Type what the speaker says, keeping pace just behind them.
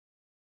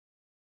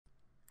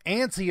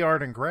Ansi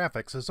art and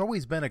graphics has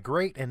always been a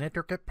great and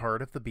intricate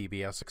part of the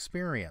BBS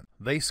experience.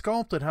 They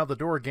sculpted how the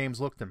door games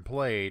looked and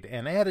played,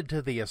 and added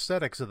to the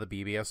aesthetics of the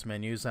BBS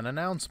menus and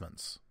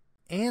announcements.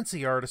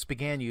 Ansi artists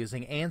began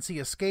using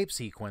Ansi escape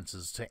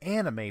sequences to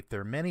animate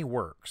their many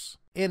works,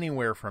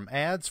 anywhere from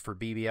ads for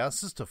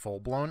BBSs to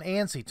full-blown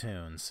Ansi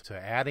tunes, to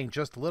adding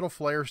just little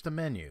flares to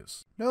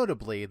menus.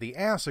 Notably, the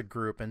Acid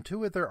Group and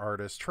two of their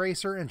artists,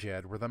 Tracer and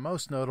Jed, were the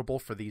most notable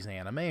for these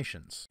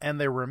animations, and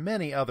there were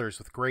many others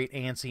with great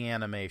Ansi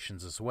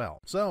animations as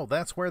well. So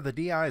that's where the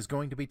DI is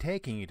going to be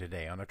taking you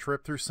today, on a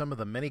trip through some of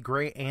the many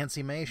great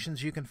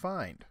Ansimations you can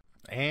find.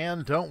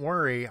 And don't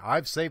worry,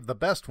 I've saved the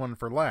best one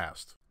for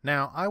last.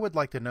 Now, I would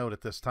like to note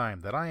at this time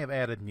that I have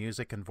added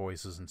music and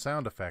voices and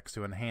sound effects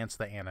to enhance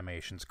the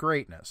animation's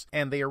greatness,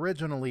 and they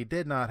originally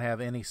did not have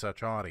any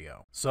such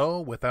audio.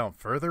 So, without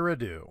further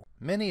ado,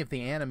 many of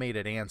the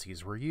animated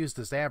Ansis were used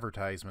as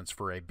advertisements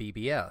for a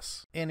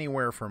BBS,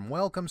 anywhere from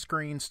welcome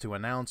screens to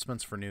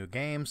announcements for new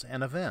games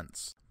and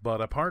events. But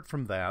apart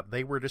from that,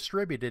 they were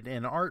distributed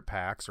in art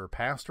packs or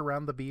passed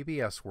around the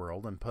BBS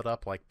world and put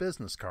up like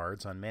business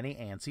cards on many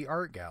Ansi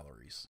art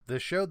galleries.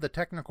 This showed the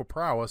technical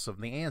prowess of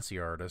the Ansi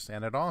artist,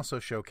 and it also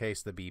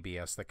showcased the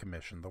BBS that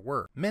commissioned the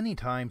work. Many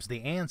times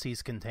the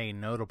Ansis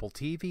contain notable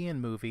TV and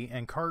movie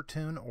and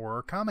cartoon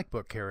or comic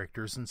book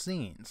characters and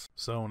scenes.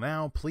 So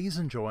now please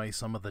enjoy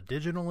some of the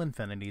Digital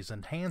Infinity's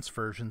enhanced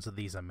versions of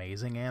these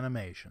amazing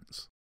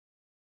animations.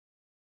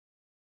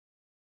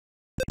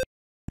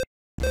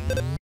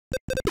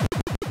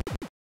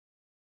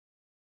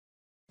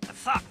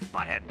 Suck,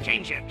 Butthead.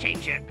 Change it,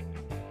 change it.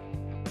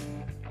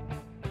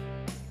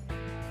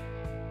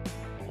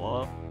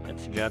 Well,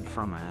 it's Jed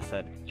from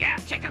Acid. Yeah,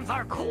 chickens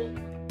are cool.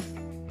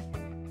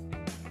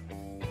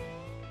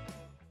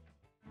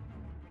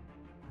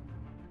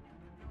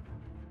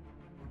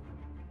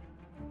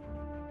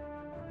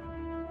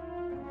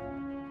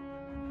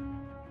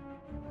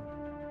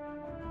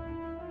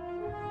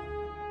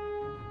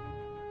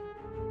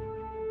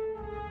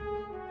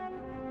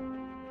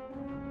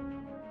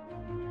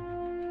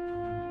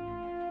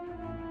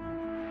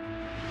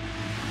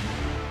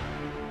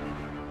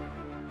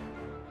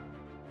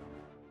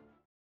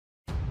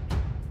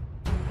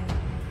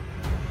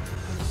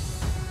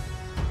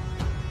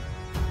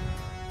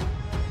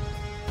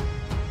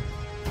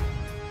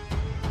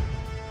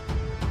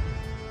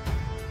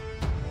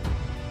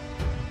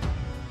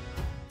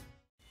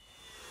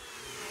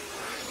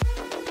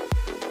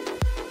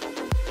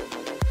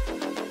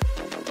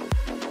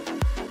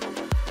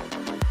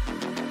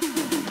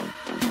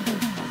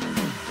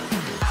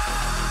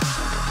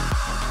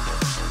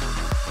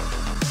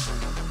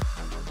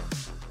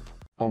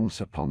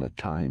 Once upon a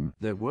time,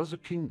 there was a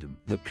kingdom.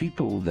 The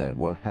people there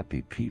were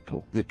happy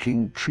people. The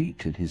king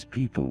treated his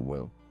people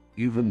well.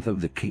 Even though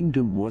the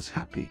kingdom was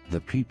happy,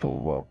 the people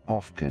were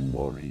often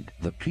worried.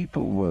 The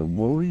people were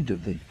worried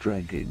of the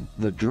dragon.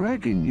 The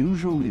dragon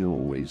usually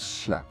always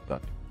slapped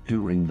but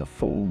during the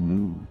full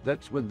moon.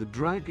 That's when the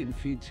dragon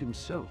feeds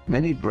himself.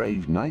 Many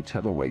brave knights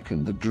have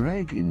awakened the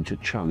dragon to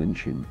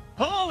challenge him.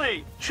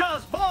 Holy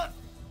Chazbot!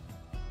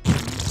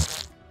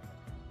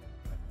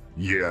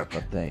 Yeah,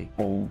 but they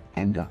all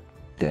end up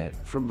dead.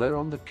 From there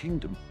on, the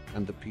kingdom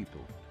and the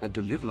people had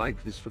to live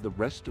like this for the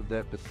rest of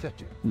their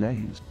pathetic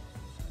lives.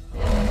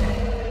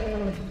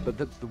 But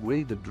that's the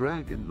way the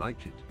dragon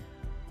liked it.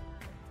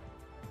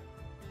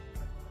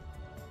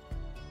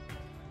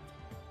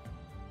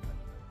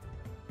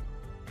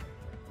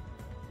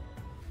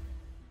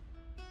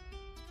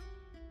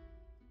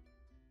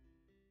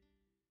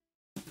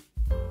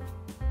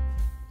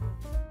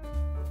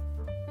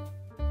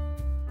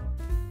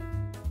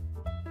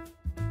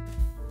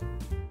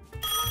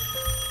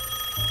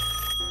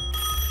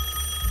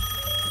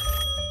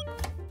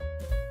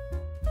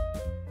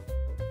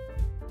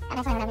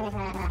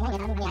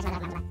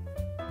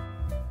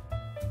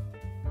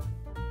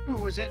 Who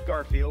was it,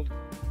 Garfield?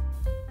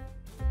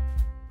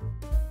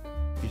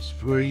 It's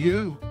for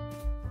you.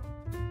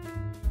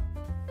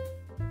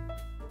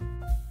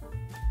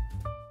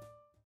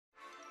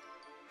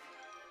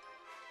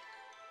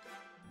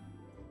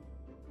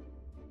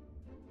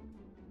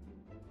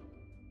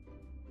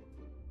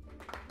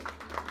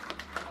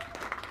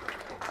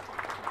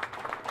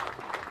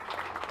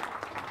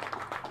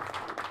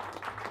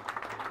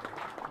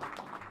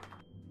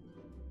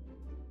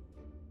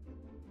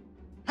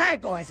 Hi,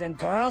 boys and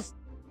girls.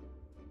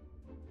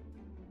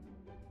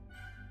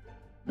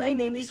 My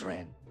name is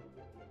Ren.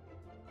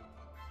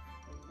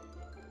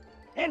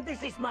 And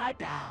this is my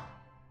pal,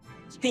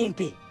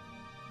 Stimpy.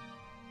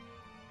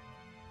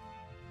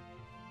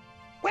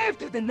 Wave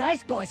to the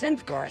nice boys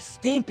and girls,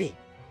 Stimpy.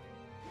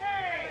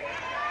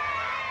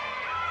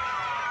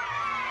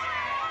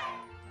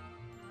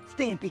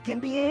 Stimpy can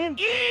be an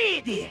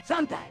idiot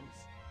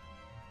sometimes.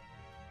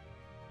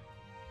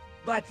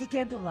 But he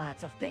can do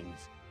lots of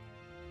things.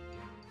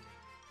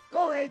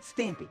 Go ahead,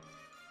 Stimpy.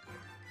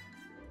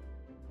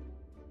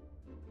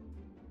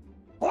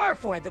 Or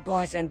for the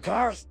boys and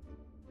girls.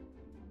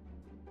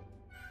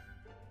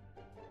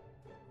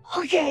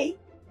 Okay.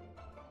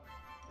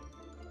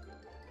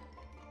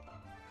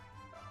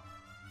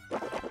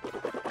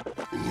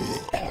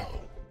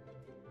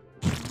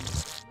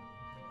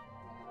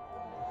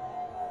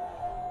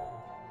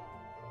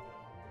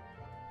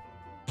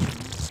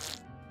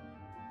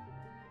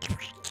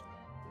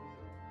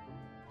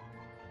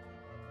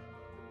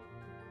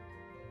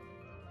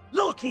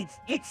 kids,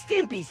 it's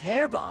Stimpy's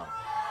hairball.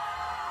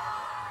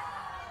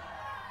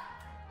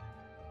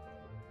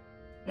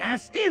 Now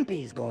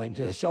Stimpy's going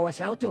to show us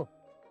how to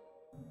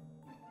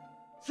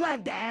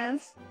swag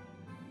dance.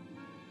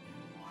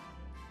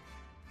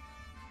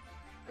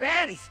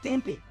 Ready,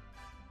 Stimpy.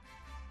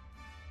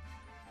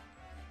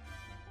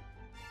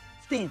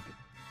 Stimpy.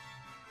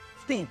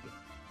 Stimpy.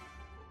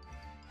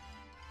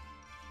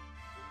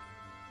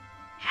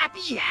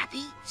 Happy,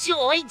 happy,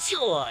 joy,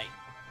 joy.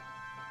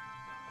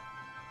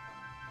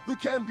 The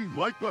candy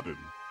like button.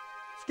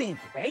 Stimpy,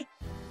 right?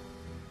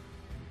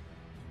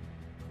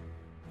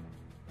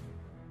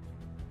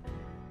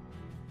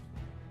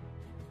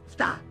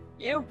 Stop.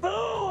 You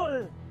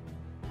fool!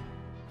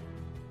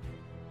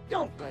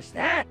 Don't push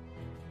that.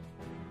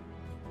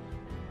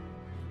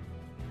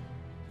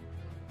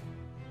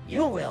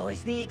 You will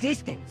is the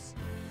existence.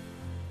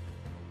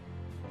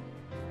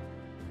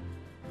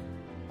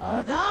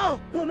 Although,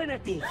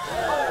 humanity.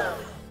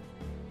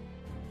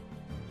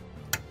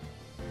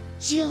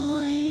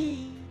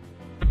 Joy.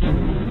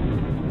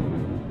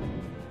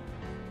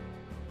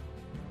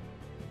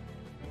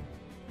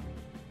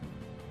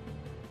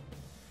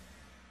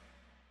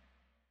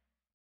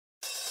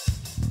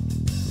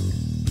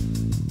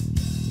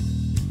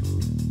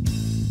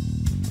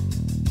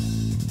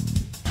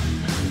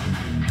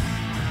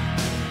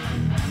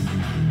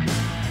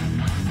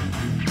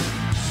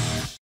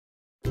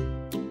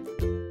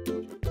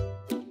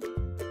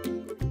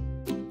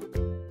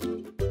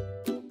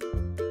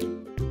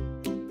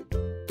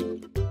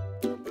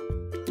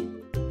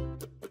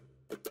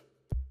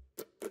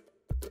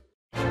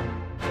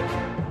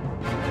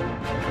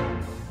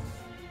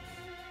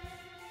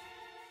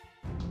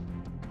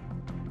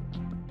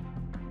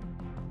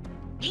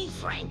 Hey,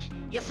 Frank,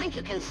 you think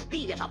you can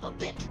speed it up a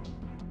bit?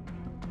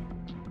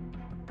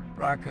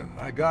 Rocco,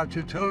 I got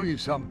to tell you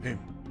something.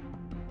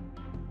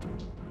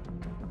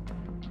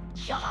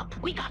 Shut up.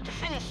 We got to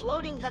finish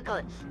loading the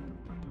goods.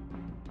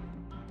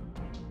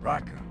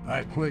 Rocco,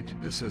 I quit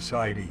the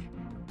society.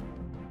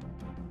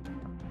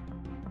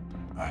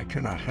 I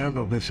cannot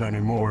handle this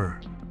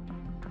anymore.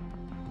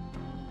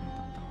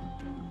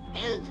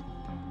 And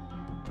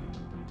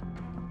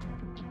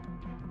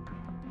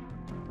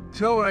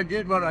So I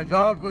did what I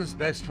thought was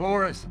best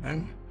for us,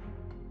 and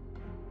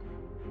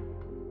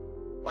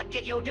what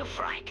did you do,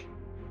 Frank?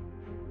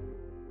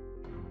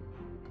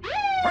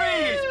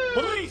 Freeze!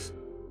 Police!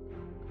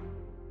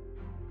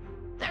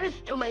 There's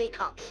too many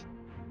cops.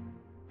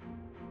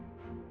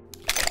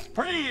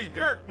 Freeze,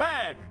 dirt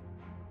bag!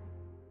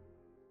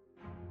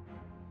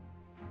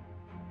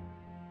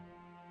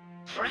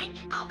 Frank,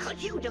 how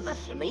could you do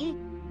this to me?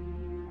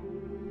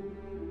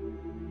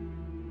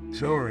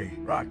 sorry,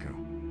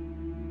 Rocco.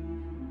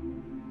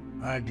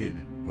 I did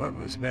what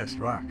was best,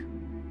 Rock.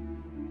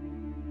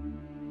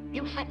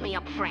 You set me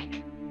up,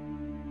 Frank.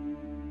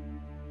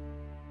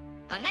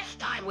 The next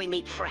time we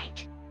meet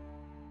Frank,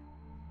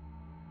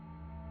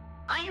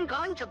 I am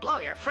going to blow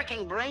your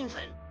fricking brains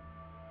in.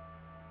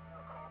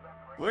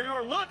 We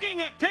are looking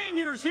at 10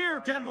 years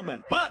here,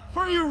 gentlemen. But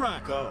for you,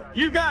 Rocco,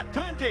 you got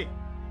 20.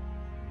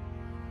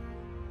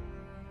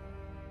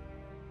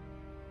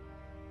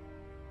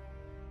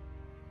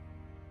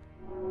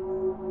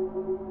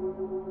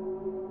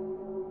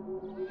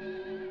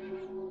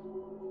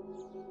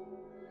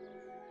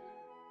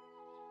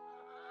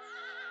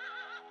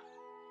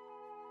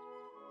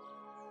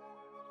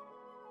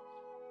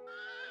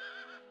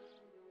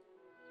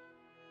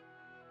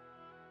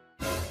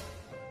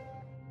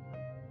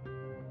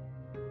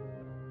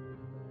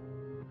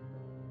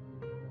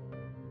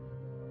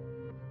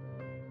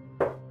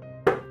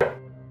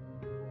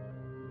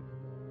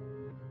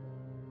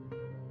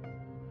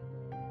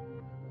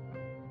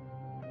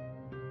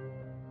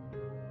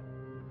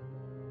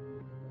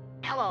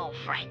 Hello,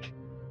 Frank.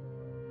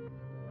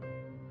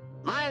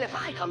 Mind if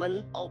I come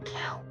in, old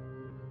pal?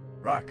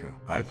 Rocco,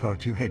 I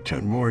thought you had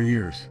 10 more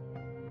years.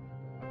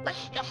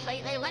 Let's just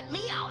say they let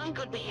me out in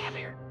good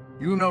behavior.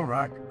 You know,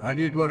 Rock, I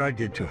did what I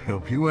did to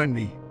help you and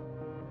me.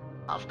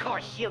 Of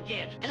course you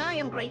did, and I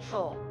am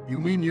grateful. You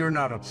mean you're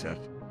not upset?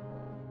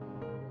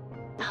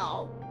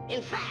 No,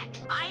 in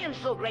fact, I am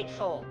so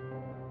grateful.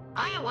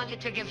 I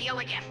wanted to give you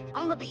a gift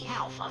on the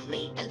behalf of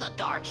me and the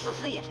Dark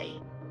Society.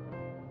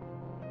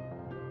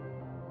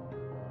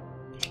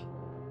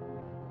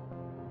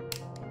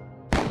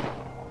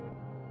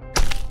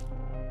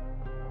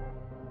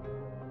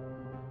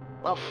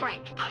 Well,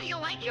 Frank, how do you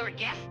like your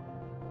gift?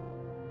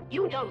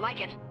 You don't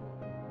like it.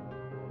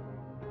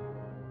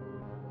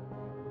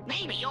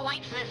 Maybe you'll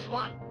like this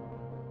one.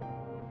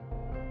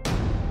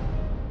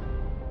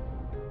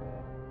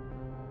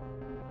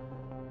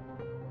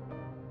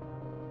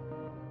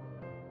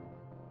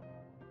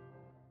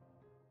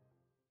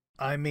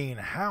 I mean,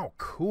 how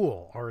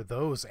cool are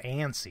those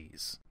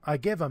Ansis? I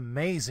give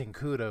amazing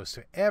kudos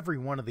to every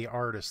one of the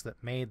artists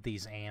that made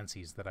these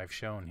Ansis that I've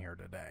shown here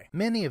today.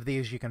 Many of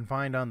these you can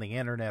find on the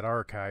Internet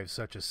Archives,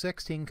 such as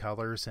 16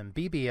 Colors and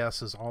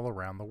BBS's all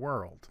around the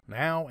world.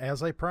 Now,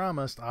 as I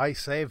promised, I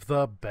saved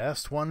the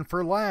best one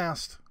for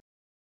last.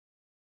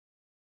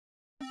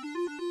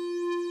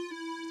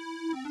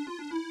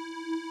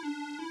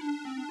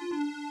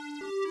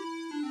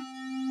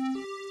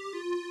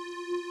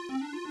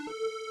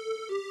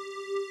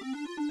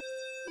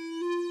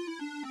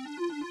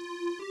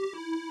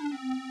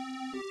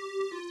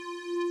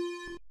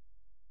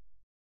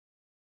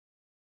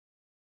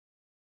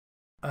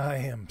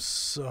 am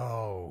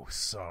so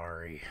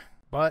sorry.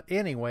 But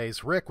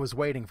anyways, Rick was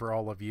waiting for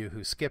all of you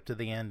who skipped to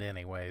the end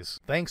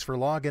anyways. Thanks for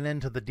logging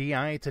into the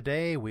DI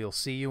today. We'll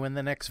see you in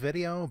the next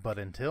video, but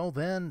until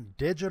then,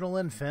 Digital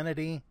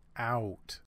Infinity out.